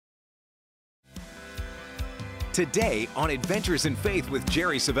Today on Adventures in Faith with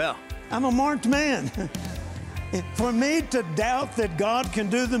Jerry Savelle. I'm a marked man. For me to doubt that God can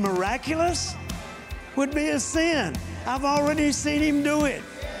do the miraculous would be a sin. I've already seen Him do it.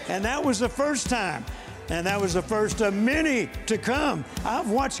 And that was the first time. And that was the first of many to come. I've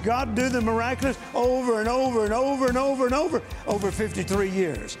watched God do the miraculous over and over and over and over and over 53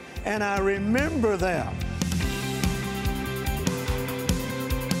 years. And I remember them.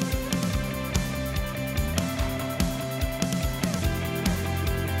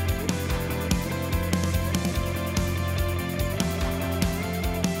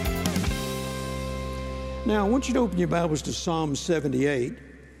 Now, I want you to open your Bibles to Psalm 78.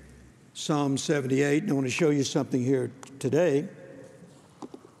 Psalm 78, and I want to show you something here today.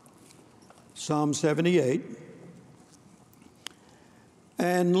 Psalm 78.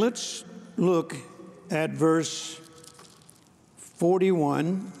 And let's look at verse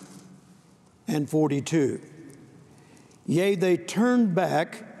 41 and 42. Yea, they turned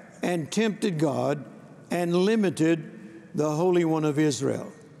back and tempted God and limited the Holy One of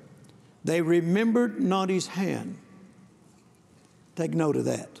Israel. They remembered not His hand. Take note of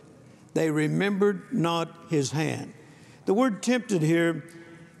that. They remembered not His hand. The word tempted here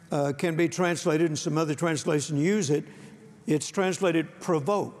can be translated, and some other translations use it. It's translated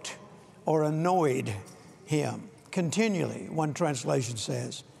provoked or annoyed Him continually, one translation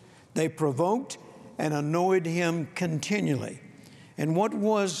says. They provoked and annoyed Him continually. And what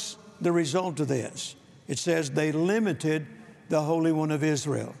was the result of this? It says they limited the Holy One of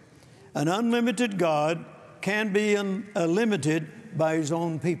Israel. An unlimited God can be limited by His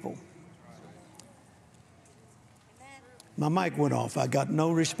own people. My mic went off. I got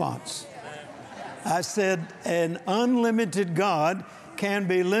no response. I said an unlimited God can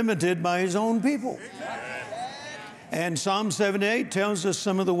be limited by His own people. And Psalm 78 tells us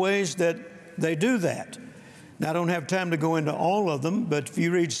some of the ways that they do that. Now, I don't have time to go into all of them, but if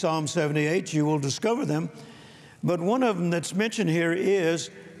you read Psalm 78, you will discover them. But one of them that's mentioned here is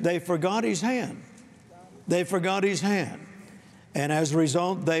they forgot His hand. They forgot His hand. And as a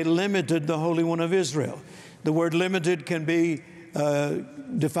result, they limited the Holy One of Israel. The word limited can be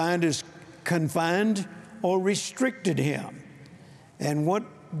defined as confined or restricted Him. And what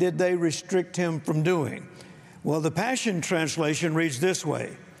did they restrict Him from doing? Well, the Passion Translation reads this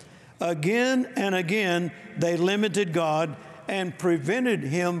way. Again and again, they limited God and prevented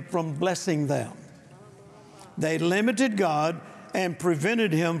Him from blessing them. They limited God and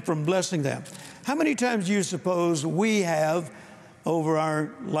prevented Him from blessing them. How many times do you suppose we have over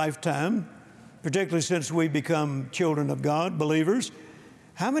our lifetime, particularly since we become children of God, believers,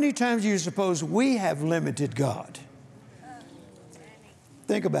 how many times do you suppose we have limited God?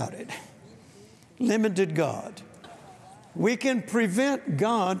 Think about it. Limited God. We can prevent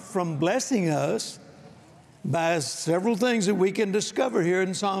God from blessing us by several things that we can discover here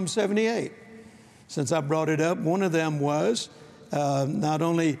in Psalm 78. Since I brought it up, one of them was not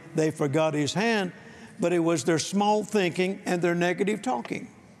only they forgot His hand, but it was their small thinking and their negative talking.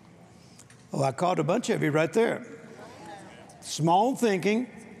 Oh, I caught a bunch of you right there. Small thinking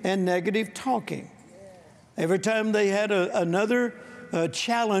and negative talking. Every time they had another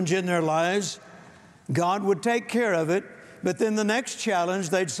challenge in their lives, God would take care of it. But then the next challenge,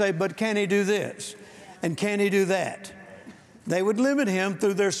 they'd say, but can He do this? And can He do that? They would limit Him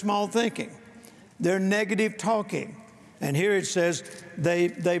through their small thinking, their negative talking. And here it says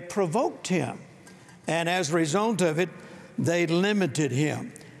they provoked Him. And as a result of it, they limited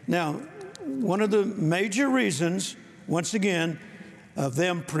Him. Now, one of the major reasons, once again, of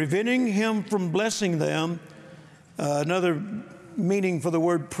them preventing Him from blessing them, another meaning for the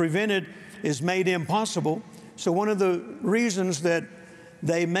word prevented is made impossible. So one of the reasons that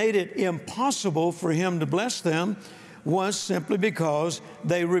they made it impossible for Him to bless them was simply because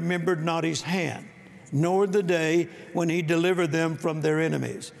they remembered not His hand, nor the day when He delivered them from their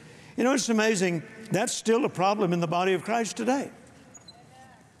enemies. You know, it's amazing. That's still a problem in the body of Christ today.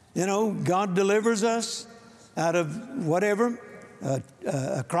 You know, God delivers us out of whatever,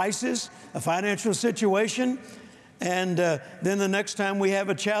 a crisis, a financial situation, and then the next time we have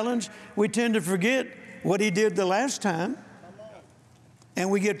a challenge, we tend to forget what He did the last time, and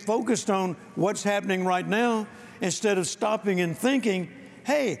we get focused on what's happening right now instead of stopping and thinking,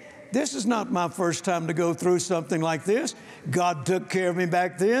 hey, this is not my first time to go through something like this. God took care of me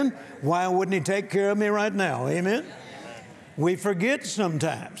back then. Why wouldn't He take care of me right now? Amen? We forget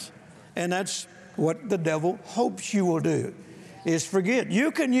sometimes, and that's what the devil hopes you will do, is forget.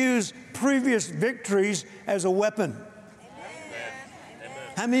 You can use previous victories as a weapon.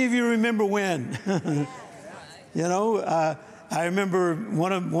 How many of you remember when? You know, I remember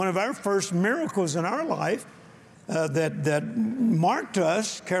one of our first miracles in our life that marked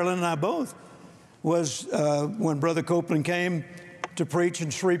us, Carolyn and I both, was when Brother Copeland came to preach in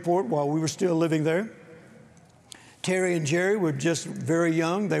Shreveport while we were still living there. Terry and Jerry were just very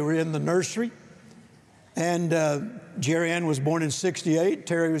young. They were in the nursery. And Jerry Ann was born in 68.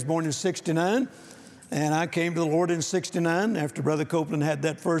 Terry was born in 69. And I came to the Lord in 69 after Brother Copeland had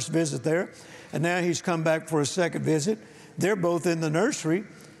that first visit there. And now he's come back for a second visit. They're both in the nursery.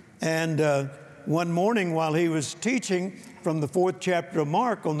 And one morning while he was teaching from the 4th chapter of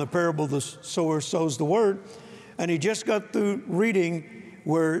Mark on the parable of the sower sows the word, and he just got through reading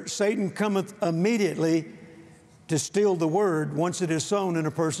where Satan cometh immediately to steal the word once it is sown in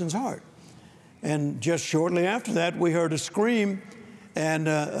a person's heart. And just shortly after that, we heard a scream, and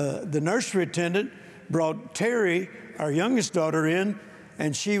the nursery attendant brought Terry, our youngest daughter, in,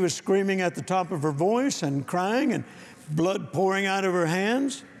 and she was screaming at the top of her voice and crying and blood pouring out of her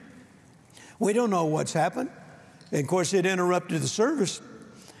hands. We don't know what's happened. And of course, it interrupted the service.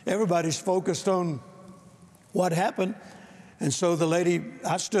 Everybody's focused on what happened. And so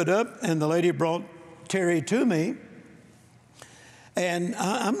I stood up, and the lady brought Terry to me. And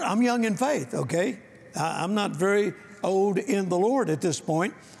I'm young in faith, okay? I'm not very old in the Lord at this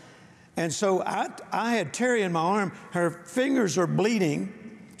point. And so I had Terry in my arm. Her fingers are bleeding.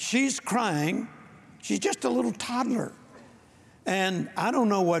 She's crying. She's just a little toddler. And I don't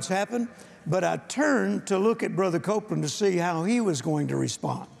know what's happened, but I turned to look at Brother Copeland to see how he was going to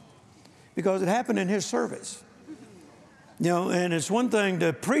respond, because it happened in his service. You know, and it's one thing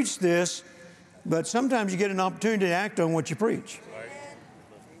to preach this, but sometimes you get an opportunity to act on what you preach.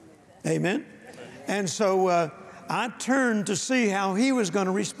 Amen? And so I turned to see how he was going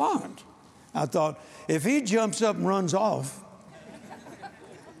to respond. I thought, if he jumps up and runs off,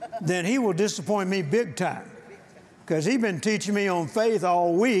 then he will disappoint me big time, because he's been teaching me on faith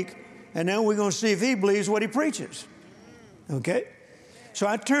all week, and now we're going to see if he believes what he preaches. Okay? So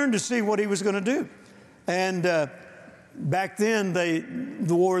I turned to see what he was going to do. And back then, they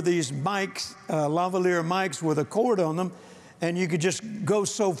wore these mics, lavalier mics with a cord on them, and you could just go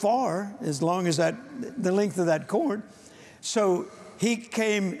so far as long as the length of that cord. So he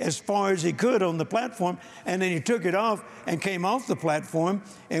came as far as he could on the platform, and then he took it off and came off the platform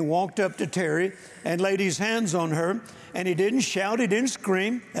and walked up to Terry and laid his hands on her. And he didn't shout, he didn't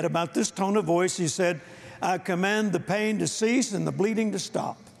scream. At about this tone of voice, he said, "I command the pain to cease and the bleeding to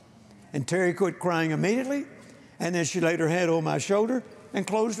stop." And Terry quit crying immediately. And then she laid her head on my shoulder and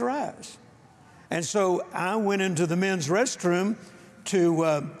closed her eyes. And so I went into the men's restroom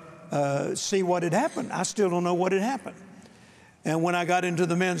to see what had happened. I still don't know what had happened. And when I got into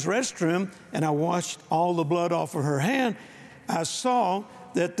the men's restroom and I washed all the blood off of her hand, I saw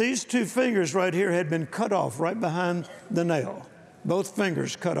that these 2 fingers right here had been cut off right behind the nail. Both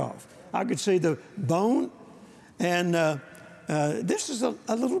fingers cut off. I could see the bone, and this is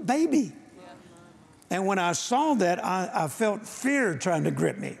a little baby. And when I saw that, I felt fear trying to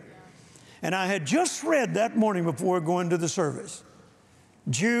grip me. And I had just read that morning before going to the service,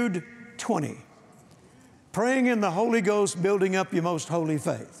 Jude 20, praying in the Holy Ghost, building up your most holy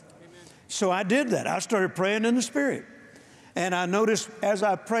faith. So I did that. I started praying in the Spirit. And I noticed as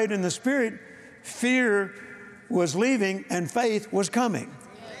I prayed in the Spirit, fear was leaving and faith was coming.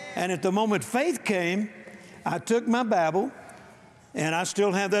 And at the moment faith came, I took my Bible, and I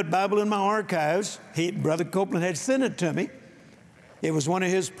still have that Bible in my archives. Brother Copeland had sent it to me. It was one of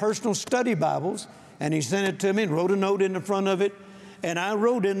his personal study Bibles, and he sent it to me and wrote a note in the front of it. And I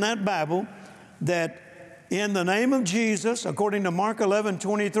wrote in that Bible that in the name of Jesus, according to Mark 11,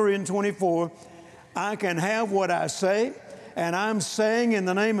 23 and 24, I can have what I say, and I'm saying in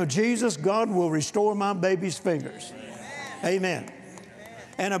the name of Jesus, God will restore my baby's fingers. Amen.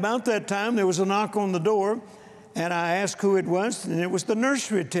 And about that time, there was a knock on the door, and I asked who it was, and it was the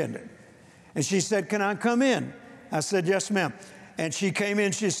nursery attendant. And she said, "Can I come in?" I said, "Yes, ma'am." And she came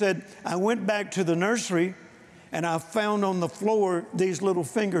in, she said, "I went back to the nursery, and I found on the floor these little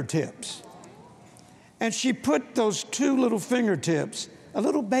fingertips." And she put those 2 little fingertips, a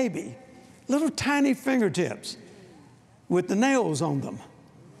little baby, little tiny fingertips with the nails on them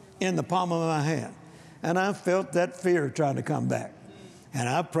in the palm of my hand. And I felt that fear trying to come back. And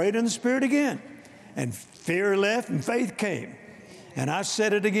I prayed in the Spirit again. And fear left and faith came. And I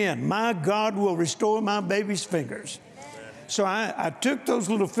said it again, my God will restore my baby's fingers. So I took those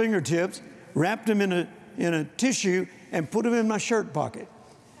little fingertips, wrapped them in a tissue, and put them in my shirt pocket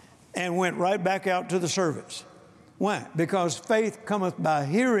and went right back out to the service. Why? Because faith cometh by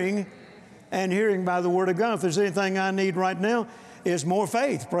hearing, and hearing by the Word of God. If there's anything I need right now, is more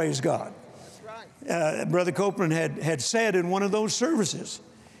faith, praise God. Brother Copeland had said in one of those services,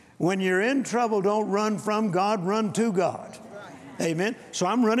 When you're in trouble, don't run from God, run to God. Amen. So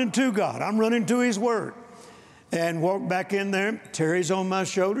I'm running to God. I'm running to His Word. And walked back in there. Terry's on my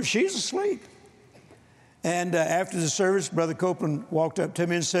shoulder. She's asleep. And after the service, Brother Copeland walked up to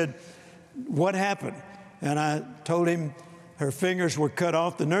me and said, "What happened?" And I told him her fingers were cut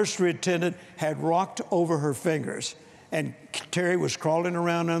off. The nursery attendant had rocked over her fingers. And Terry was crawling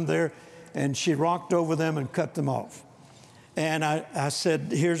around under there, and she rocked over them and cut them off. And I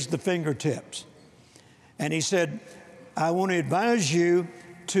said, "Here's the fingertips." And he said, "I want to advise you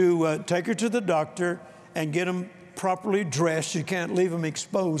to take her to the doctor and get them properly dressed. You can't leave them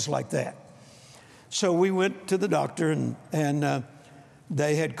exposed like that." So we went to the doctor, and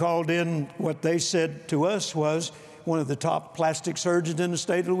they had called in what they said to us was one of the top plastic surgeons in the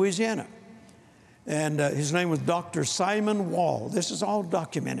state of Louisiana. And his name was Dr. Simon Wall. This is all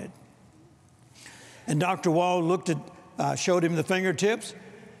documented. And Dr. Wall showed him the fingertips,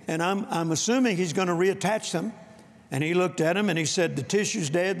 and I'm assuming he's going to reattach them. And he looked at them and he said, "The tissue's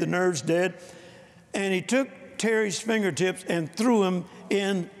dead, the nerve's dead." And he took Terry's fingertips and threw them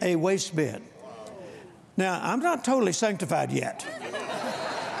in a waste bin. Now, I'm not totally sanctified yet.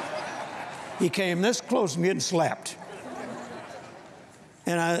 He came this close to getting slapped.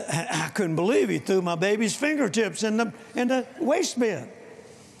 And I couldn't believe he threw my baby's fingertips in the waste bin.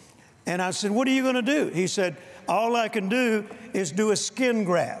 And I said, "What are you going to do?" He said, "All I can do is do a skin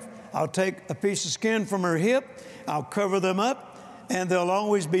graft. I'll take a piece of skin from her hip, I'll cover them up, and they'll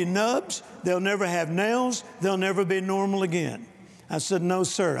always be nubs. They'll never have nails. They'll never be normal again." I said, "No,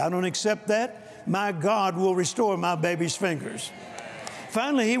 sir, I don't accept that. My God will restore my baby's fingers."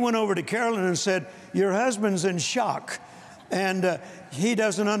 Finally, he went over to Carolyn and said, "Your husband's in shock, and he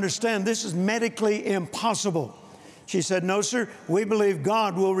doesn't understand. This is medically impossible." She said, "No, sir, we believe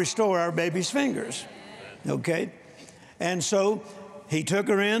God will restore our baby's fingers." Okay? And so he took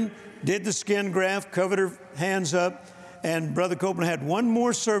her in, did the skin graft, covered her hands up, and Brother Copeland had one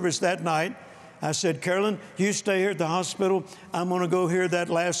more service that night. I said, "Carolyn, you stay here at the hospital. I'm going to go hear that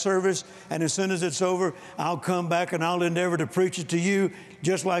last service, and as soon as it's over, I'll come back and I'll endeavor to preach it to you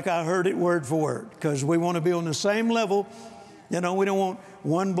just like I heard it word for word, because we want to be on the same level. You know, we don't want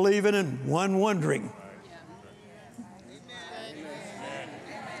one believing and one wondering.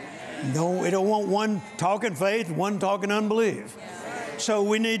 No, we don't want one talking faith, one talking unbelief. So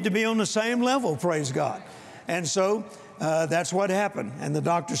we need to be on the same level, praise God." And so that's what happened. And the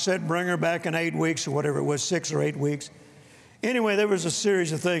doctor said, "Bring her back in 8 weeks," or whatever it was, 6 or 8 weeks. Anyway, there was a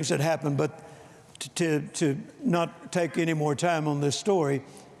series of things that happened, but to not take any more time on this story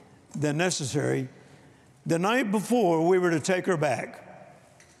than necessary, the night before we were to take her back,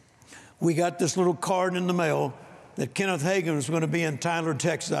 we got this little card in the mail that Kenneth Hagin was going to be in Tyler,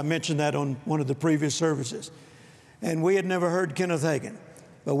 Texas. I mentioned that on one of the previous services. And we had never heard Kenneth Hagin.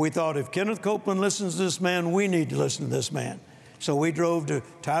 But we thought, if Kenneth Copeland listens to this man, we need to listen to this man. So we drove to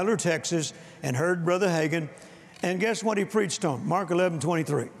Tyler, Texas, and heard Brother Hagin. And guess what he preached on? Mark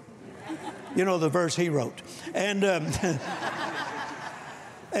 11:23. You know, the verse he wrote. And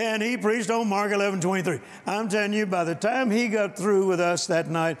and he preached on Mark 11:23. I'm telling you, by the time he got through with us that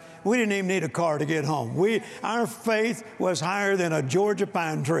night, we didn't even need a car to get home. Our faith was higher than a Georgia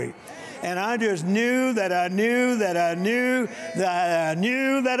pine tree. And I just knew that I knew that I knew that I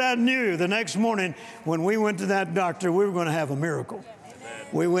knew that I knew the next morning when we went to that doctor, we were going to have a miracle.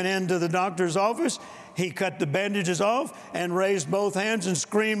 We went into the doctor's office. He cut the bandages off and raised both hands and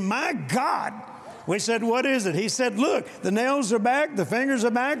screamed, "My God!" We said, "What is it?" He said, "Look, the nails are back, the fingers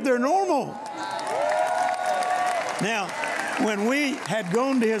are back, they're normal." Now, when we had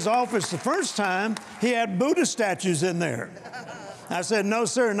gone to his office the first time, he had Buddha statues in there. I said, "No,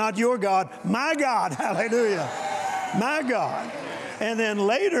 sir, not your God, my God." Hallelujah. My God. And then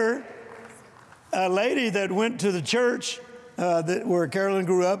later, a lady that went to the church where Carolyn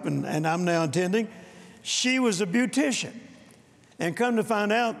grew up and I'm now attending, she was a beautician. And come to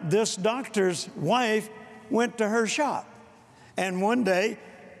find out, this doctor's wife went to her shop. And one day,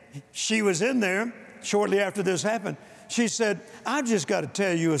 she was in there shortly after this happened. She said, "I just got to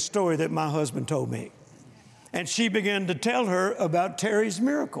tell you a story that my husband told me." And she began to tell her about Terry's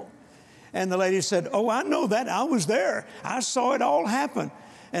miracle. And the lady said, "Oh, I know that. I was there. I saw it all happen."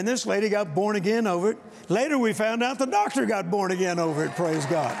 And this lady got born again over it. Later, we found out the doctor got born again over it. Praise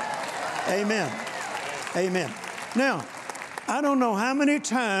God. Amen. Amen. Now, I don't know how many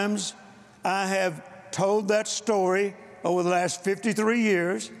times I have told that story over the last 53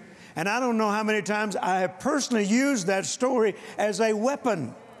 years. And I don't know how many times I have personally used that story as a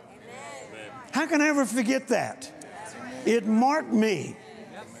weapon. How can I ever forget that? It marked me.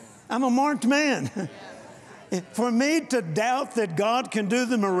 I'm a marked man. For me to doubt that God can do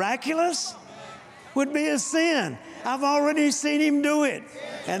the miraculous would be a sin. I've already seen Him do it.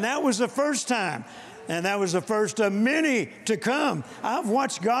 And that was the first time. And that was the first of many to come. I've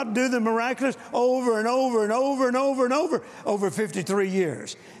watched God do the miraculous over and over and over and over and over 53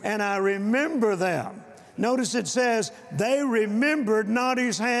 years. And I remember them. Notice it says, they remembered not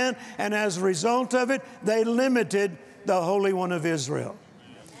His hand, and as a result of it, they limited the Holy One of Israel.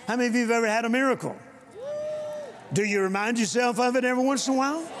 How many of you have ever had a miracle? Do you remind yourself of it every once in a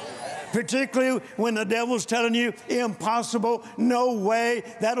while? Particularly when the devil's telling you, impossible, no way,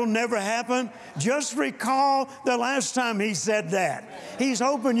 that'll never happen. Just recall the last time he said that. He's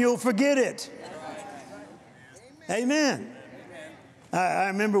hoping you'll forget it. Amen. I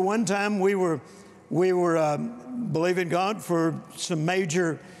remember one time we were believing God for some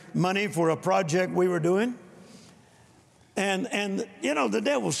major money for a project we were doing. And you know, the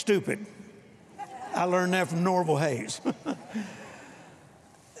devil's stupid. I learned that from Norval Hayes.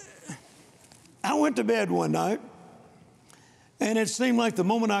 I went to bed one night, and it seemed like the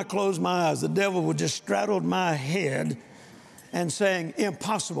moment I closed my eyes, the devil would just straddle my head and saying,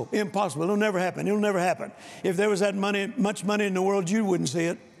 impossible, impossible, it'll never happen, it'll never happen. If there was that much money in the world, you wouldn't see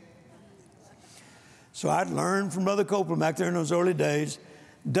it. So I'd learned from Brother Copeland back there in those early days,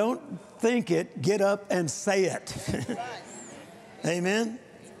 don't think it, get up and say it. Amen?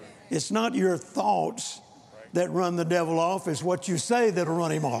 It's not your thoughts that run the devil off, it's what you say that'll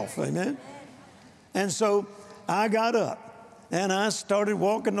run him off. Amen? And so I got up and I started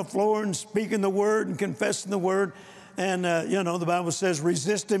walking the floor and speaking the word and confessing the word. And, you know, the Bible says,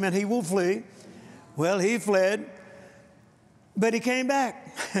 resist him and he will flee. Well, he fled, but he came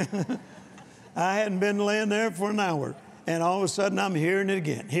back. I hadn't been laying there for an hour. And all of a sudden I'm hearing it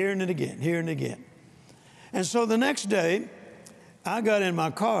again, hearing it again, hearing it again. And so the next day I got in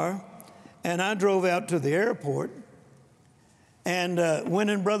my car and I drove out to the airport and went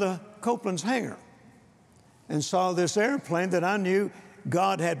in Brother Copeland's hangar and saw this airplane that I knew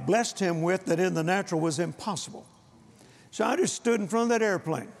God had blessed him with that in the natural was impossible. So I just stood in front of that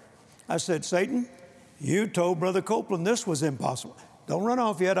airplane. I said, Satan, you told Brother Copeland this was impossible. Don't run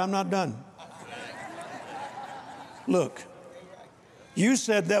off yet, I'm not done. Look, you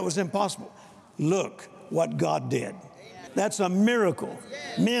said that was impossible. Look what God did. That's a miracle.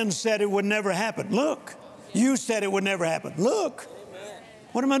 Men said it would never happen. Look, you said it would never happen. Look.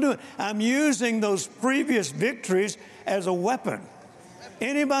 What am I doing? I'm using those previous victories as a weapon.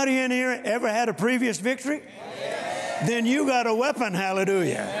 Anybody in here ever had a previous victory? Then you got a weapon,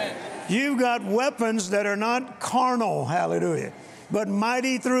 hallelujah. You've got weapons that are not carnal, hallelujah, but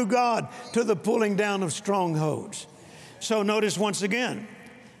mighty through God to the pulling down of strongholds. So notice once again,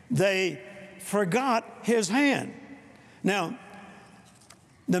 they forgot His hand. Now,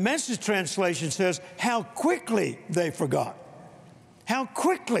 the Message translation says, how quickly they forgot. How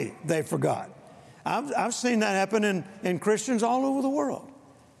quickly they forgot. I've seen that happen in Christians all over the world.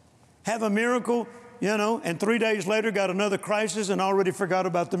 Have a miracle, you know, and 3 days later got another crisis and already forgot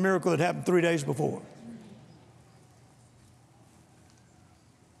about the miracle that happened 3 days before.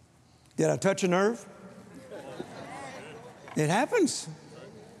 Did I touch a nerve? It happens.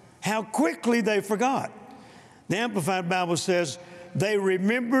 How quickly they forgot. The Amplified Bible says, they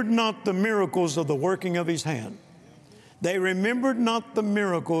remembered not the miracles of the working of His hand. They remembered not the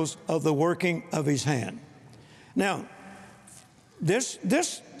miracles of the working of His hand. Now, this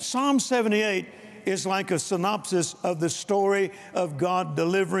Psalm 78 is like a synopsis of the story of God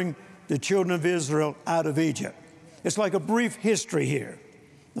delivering the children of Israel out of Egypt. It's like a brief history here,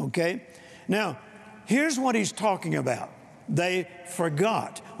 okay? Now, here's what he's talking about. They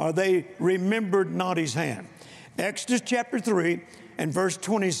forgot, or they remembered not His hand. Exodus chapter 3 and verse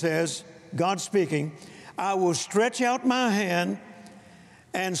 20 says, God speaking, I will stretch out my hand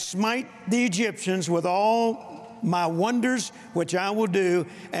and smite the Egyptians with all my wonders, which I will do,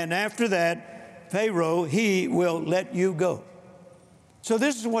 and after that, Pharaoh, he will let you go. So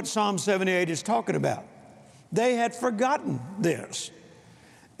this is what Psalm 78 is talking about. They had forgotten this.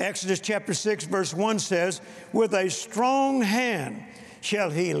 Exodus chapter 6, verse 1 says, with a strong hand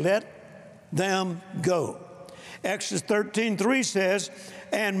shall He let them go. Exodus 13:3 says,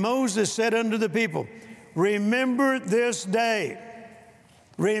 and Moses said unto the people, remember this day.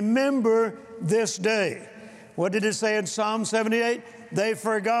 Remember this day. What did it say in Psalm 78? They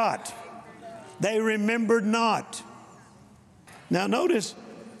forgot. They remembered not. Now notice,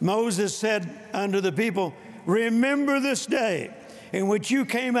 Moses said unto the people, remember this day in which you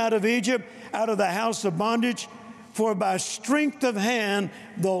came out of Egypt, out of the house of bondage, for by strength of hand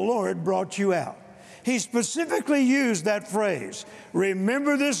the Lord brought you out. He specifically used that phrase,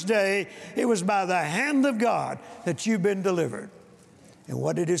 remember this day, it was by the hand of God that you've been delivered. And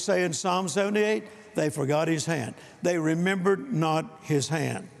what did he say in Psalm 78? They forgot his hand. They remembered not his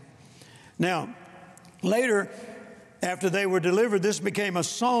hand. Now, later, after they were delivered, this became a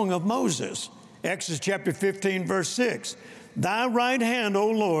song of Moses. Exodus chapter 15, verse 6. Thy right hand, O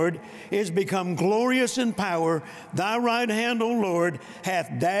Lord, is become glorious in power. Thy right hand, O Lord, hath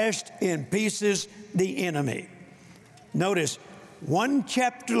dashed in pieces the enemy. Notice, one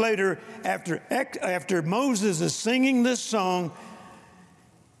chapter later, after Moses is singing this song,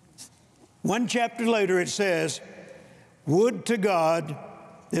 one chapter later it says, would to God,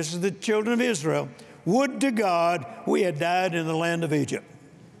 this is the children of Israel, would to God we had died in the land of Egypt.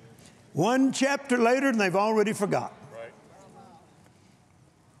 One chapter later and they've already forgot. Right.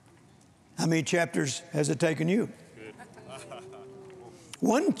 How many chapters has it taken you?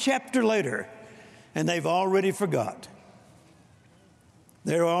 One chapter later and they've already forgot.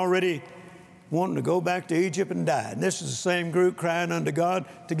 They're already wanting to go back to Egypt and die. And this is the same group crying unto God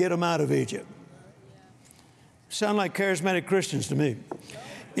to get them out of Egypt. Sound like charismatic Christians to me.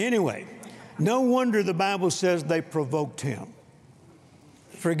 Anyway, no wonder the Bible says they provoked him.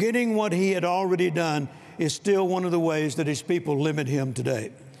 Forgetting what he had already done is still one of the ways that his people limit him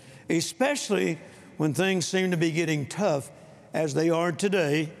today, especially when things seem to be getting tough as they are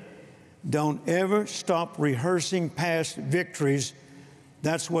today. Don't ever stop rehearsing past victories.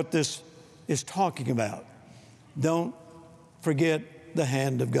 That's what this is talking about. Don't forget the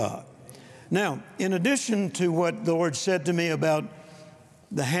hand of God. Now, in addition to what the Lord said to me about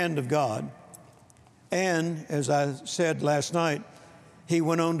the hand of God, and as I said last night, he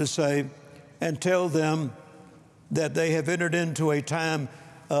went on to say, and tell them that they have entered into a time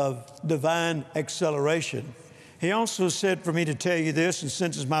of divine acceleration. He also said for me to tell you this, and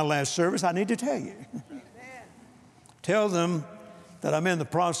since it's my last service, I need to tell you. Tell them that I'm in the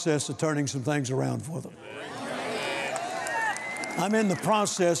process of turning some things around for them. I'm in the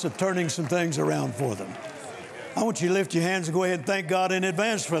process of turning some things around for them. I want you to lift your hands and go ahead and thank God in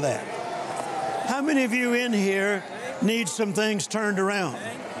advance for that. How many of you in here need some things turned around?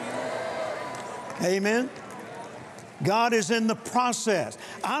 Amen. God is in the process.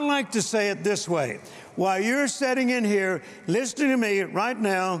 I like to say it this way. While you're sitting in here listening to me right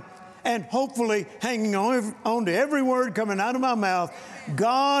now and hopefully hanging on to every word coming out of my mouth,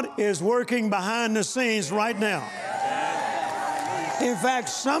 God is working behind the scenes right now. In fact,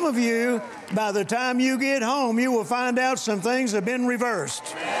 some of you, by the time you get home, you will find out some things have been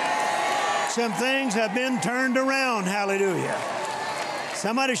reversed. Some things have been turned around. Hallelujah.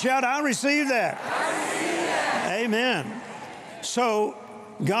 Somebody shout, I receive that. I receive that. Amen. So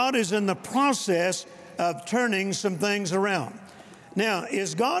God is in the process of turning some things around. Now,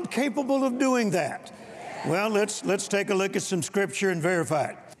 is God capable of doing that? Well, let's take a look at some scripture and verify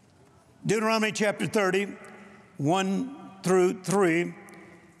it. Deuteronomy chapter 30, 1 through 3,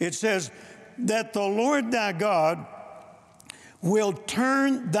 it says that the Lord thy God will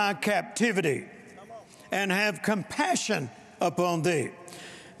turn thy captivity and have compassion upon thee.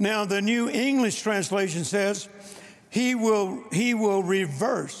 Now, the New English translation says, he will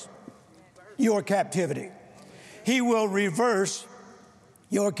reverse your captivity. He will reverse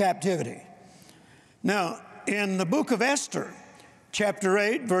your captivity. Now, in the book of Esther, chapter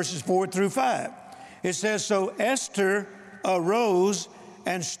 8, verses 4 through 5, it says, so Esther arose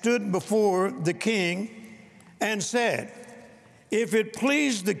and stood before the king and said, if it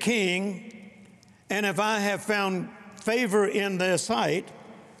please the king, and if I have found favor in their sight,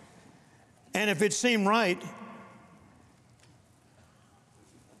 and if it seem right,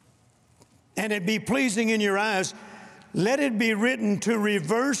 and it be pleasing in your eyes, let it be written to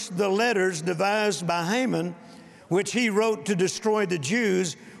reverse the letters devised by Haman, which he wrote to destroy the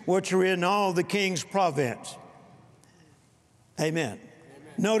Jews, which are in all the king's province. Amen.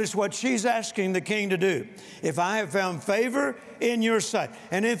 Notice what she's asking the king to do. If I have found favor in your sight,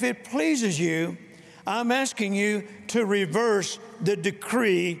 and if it pleases you, I'm asking you to reverse the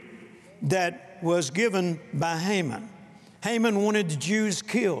decree that was given by Haman. Haman wanted the Jews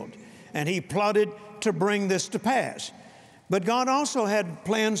killed, and he plotted to bring this to pass. But God also had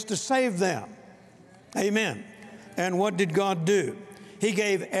plans to save them. Amen. And what did God do? He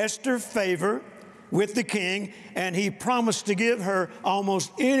gave Esther favor with the king, and he promised to give her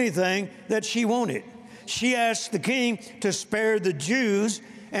almost anything that she wanted. She asked the king to spare the Jews,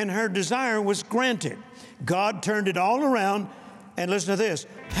 and her desire was granted. God turned it all around, and listen to this.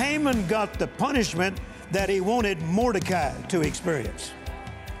 Haman got the punishment that he wanted Mordecai to experience.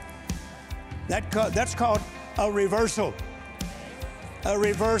 That's called a reversal. A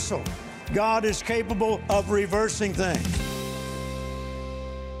reversal. God is capable of reversing things.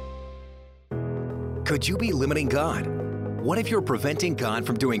 Could you be limiting God? What if you're preventing God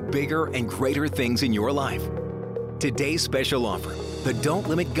from doing bigger and greater things in your life? Today's special offer, the Don't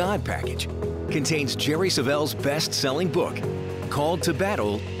Limit God package, contains Jerry Savelle's best-selling book, Called to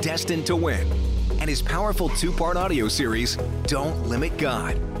Battle, Destined to Win, and his powerful two-part audio series, Don't Limit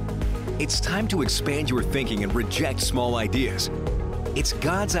God. It's time to expand your thinking and reject small ideas. It's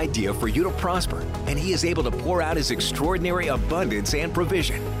God's idea for you to prosper, and He is able to pour out His extraordinary abundance and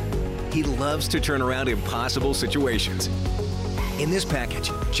provision. He loves to turn around impossible situations. In this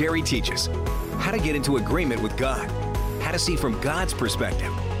package, Jerry teaches how to get into agreement with God, how to see from God's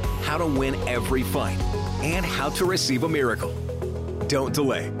perspective, how to win every fight, and how to receive a miracle. Don't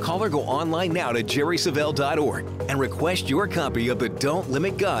delay. Call or go online now to jerrysavelle.org and request your copy of the Don't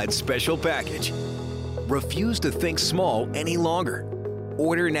Limit God special package. Refuse to think small any longer.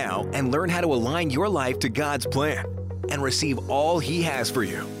 Order now and learn how to align your life to God's plan and receive all He has for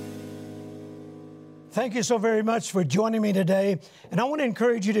you. Thank you so very much for joining me today. And I want to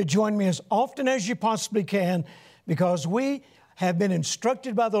encourage you to join me as often as you possibly can, because we have been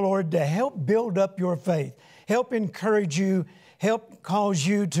instructed by the Lord to help build up your faith, help encourage you, help cause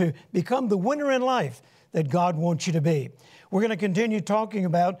you to become the winner in life that God wants you to be. We're going to continue talking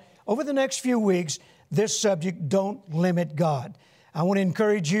about, over the next few weeks, this subject, Don't Limit God. I want to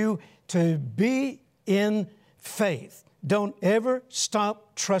encourage you to be in faith. Don't ever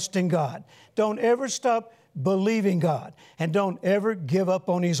stop trusting God. Don't ever stop believing God. And don't ever give up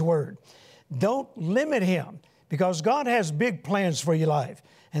on His Word. Don't limit Him, because God has big plans for your life,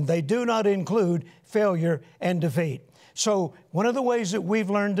 and they do not include failure and defeat. So one of the ways that we've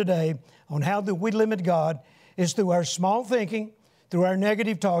learned today on how that we limit God is through our small thinking, through our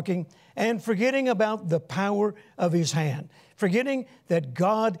negative talking, and forgetting about the power of His hand. Forgetting that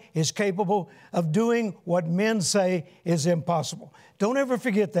God is capable of doing what men say is impossible. Don't ever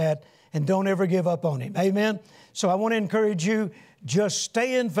forget that, and don't ever give up on Him. Amen? So I want to encourage you, just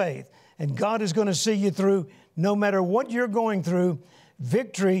stay in faith, and God is going to see you through no matter what you're going through.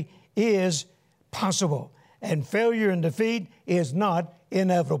 Victory is possible, and failure and defeat is not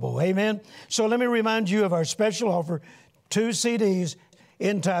inevitable. Amen? So let me remind you of our special offer, 2 CDs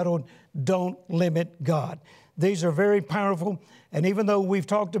entitled Don't Limit God. These are very powerful, and even though we've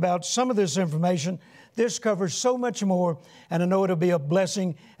talked about some of this information, this covers so much more, and I know it'll be a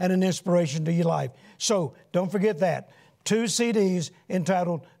blessing and an inspiration to your life. So don't forget that. 2 CDs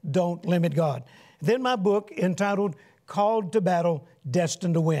entitled Don't Limit God. Then my book entitled Called to Battle,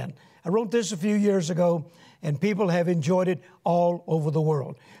 Destined to Win. I wrote this a few years ago, and people have enjoyed it all over the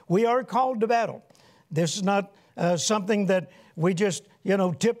world. We are called to battle. This is not something that we just,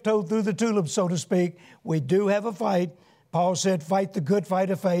 tiptoe through the tulips, so to speak. We do have a fight. Paul said, fight the good fight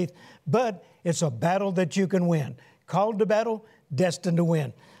of faith, but it's a battle that you can win. Called to battle, destined to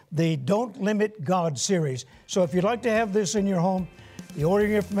win. The Don't Limit God series. So if you'd like to have this in your home, the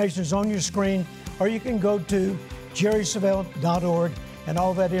ordering information is on your screen, or you can go to jerrysavelle.org, and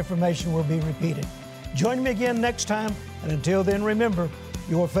all that information will be repeated. Join me again next time, and until then, remember,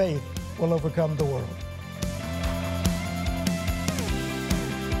 your faith will overcome the world.